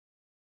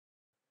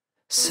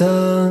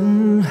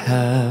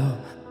Somehow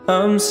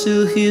I'm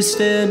still here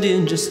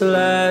standing just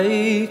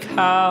like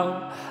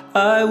how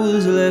I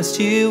was last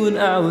year when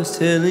I was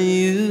telling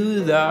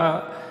you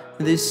that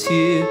this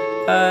year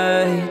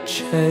I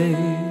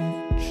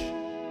change.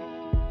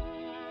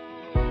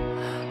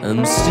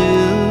 I'm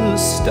still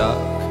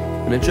stuck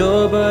in a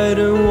job I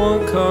don't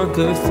want, can't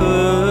go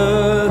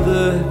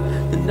further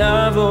than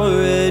I've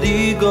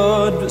already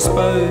gone, but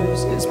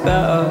suppose it's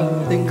better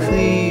than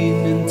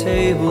cleaning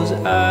tables,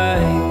 I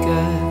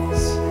guess.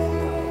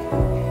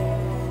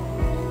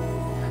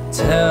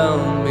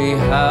 Tell me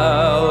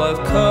how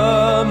I've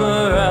come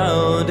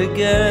around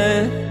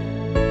again.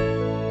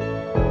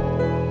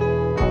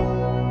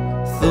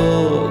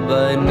 Thought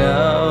by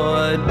now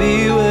I'd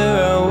be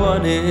where I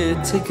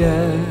wanted to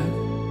get.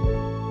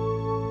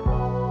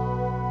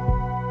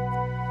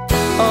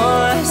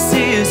 All I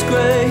see is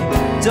grey,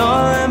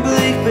 dull and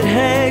bleak, but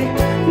hey,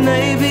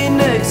 maybe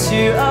next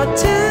year I'll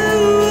do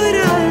what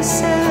I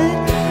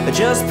said. I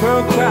just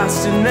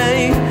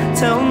procrastinate,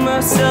 tell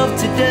myself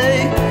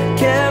today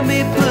can't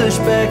be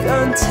pushed back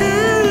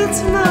until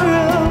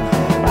tomorrow.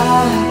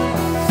 I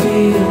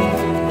feel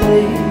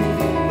bleak,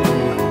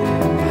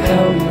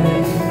 help me.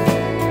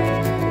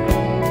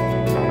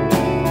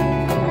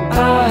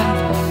 I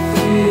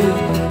feel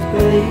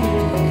bleak,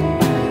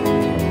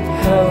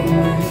 help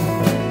me.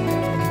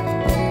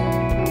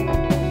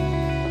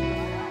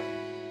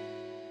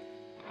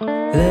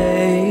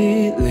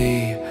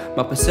 Lately,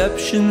 my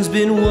perception's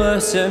been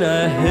worse and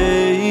I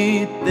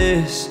hate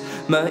this.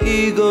 My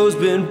ego's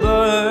been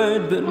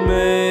burned, but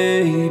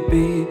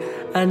maybe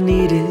I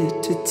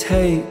needed to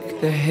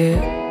take the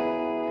hit.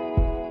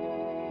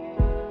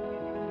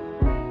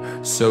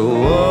 So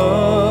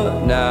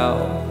what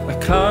now? I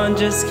can't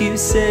just keep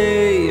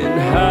saying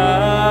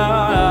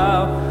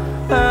how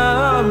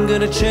I'm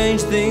gonna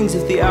change things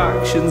if the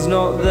action's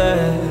not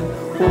there.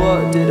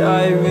 What did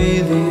I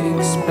really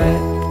expect?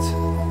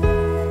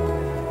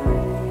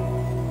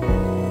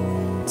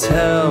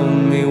 Tell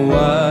me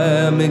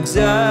why I'm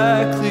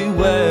exactly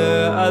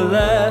where I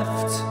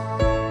left.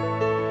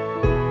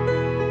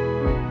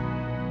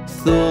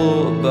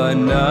 Thought by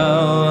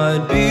now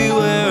I'd be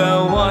where I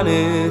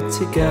wanted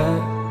to get.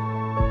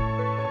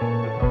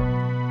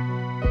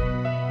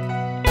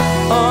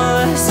 All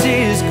I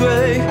see is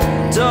grey,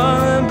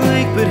 dull and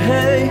bleak, but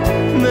hey,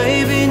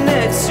 maybe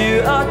next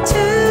year I'll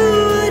do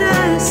what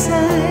I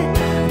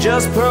say.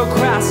 Just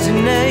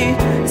procrastinate,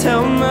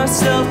 tell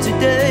myself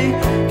today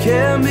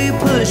can't be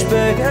pushed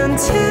back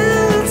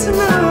until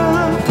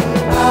tomorrow.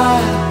 I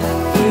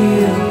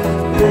feel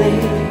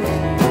bleak,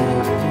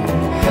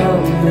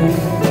 help me.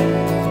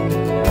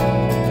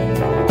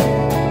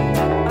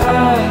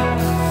 I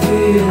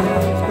feel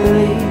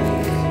bleak,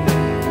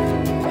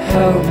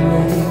 help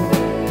me.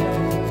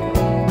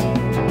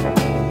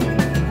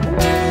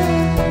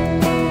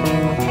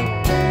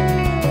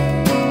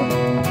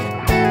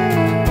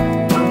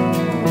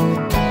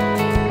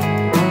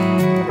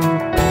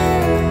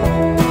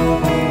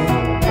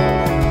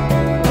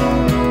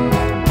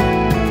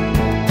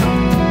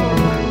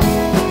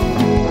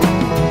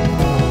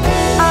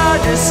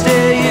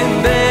 Stay in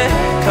bed